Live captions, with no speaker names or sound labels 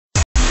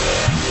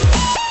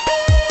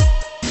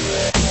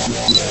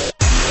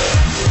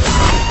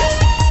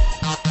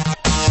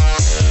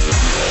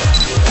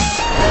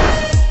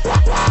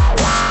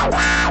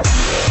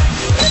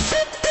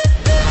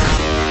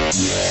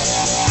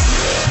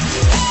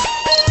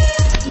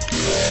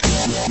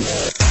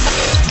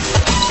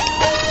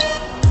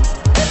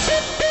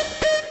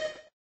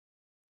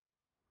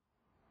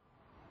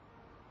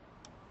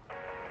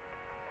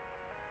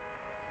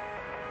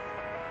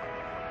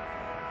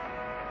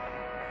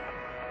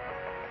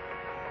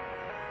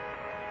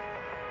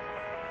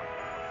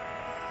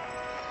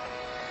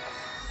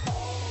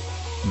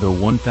The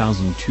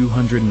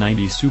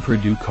 1290 Super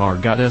Duke car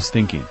got us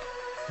thinking.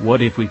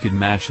 What if we could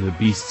match the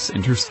beast's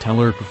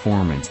interstellar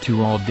performance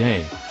to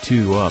all-day,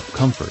 2-up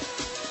comfort?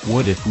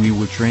 What if we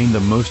would train the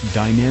most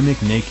dynamic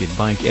naked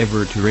bike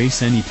ever to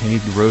race any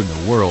paved road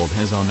the world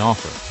has on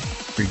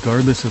offer,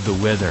 regardless of the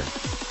weather?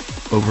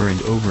 Over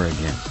and over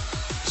again.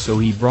 So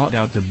he brought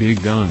out the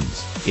big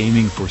guns,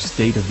 aiming for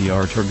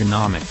state-of-the-art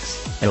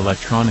ergonomics,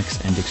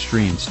 electronics and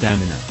extreme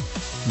stamina.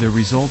 The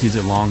result is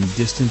a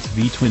long-distance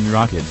V-twin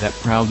rocket that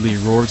proudly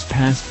roars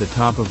past the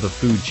top of the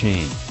food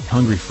chain,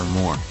 hungry for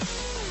more.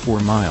 4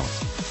 miles.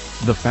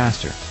 The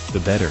faster, the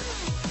better.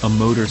 A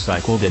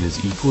motorcycle that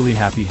is equally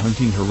happy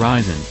hunting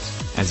horizons,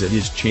 as it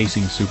is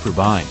chasing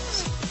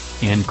superbikes.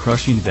 And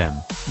crushing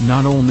them,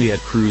 not only at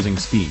cruising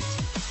speeds.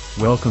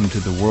 Welcome to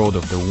the world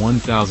of the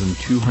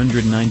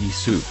 1290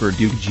 Super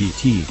Duke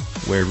GT,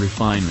 where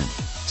refinement,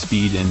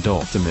 speed and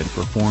ultimate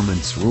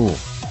performance rule.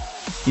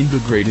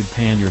 Integrated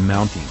pannier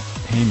mounting.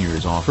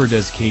 Panniers offered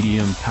as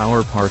KTM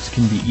power parts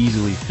can be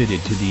easily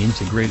fitted to the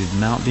integrated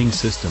mounting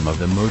system of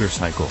the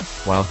motorcycle,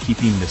 while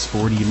keeping the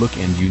sporty look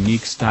and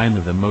unique style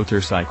of the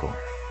motorcycle.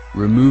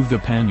 Remove the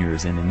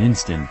panniers in an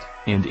instant,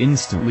 and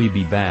instantly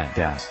be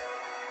badass.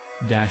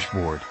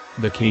 Dashboard.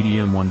 The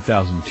KTM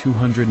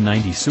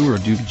 1290 Super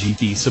Duke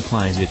GT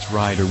supplies its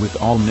rider with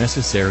all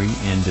necessary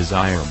and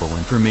desirable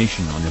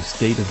information on a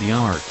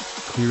state-of-the-art,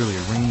 clearly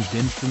arranged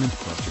instrument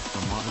cluster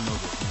from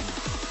automotive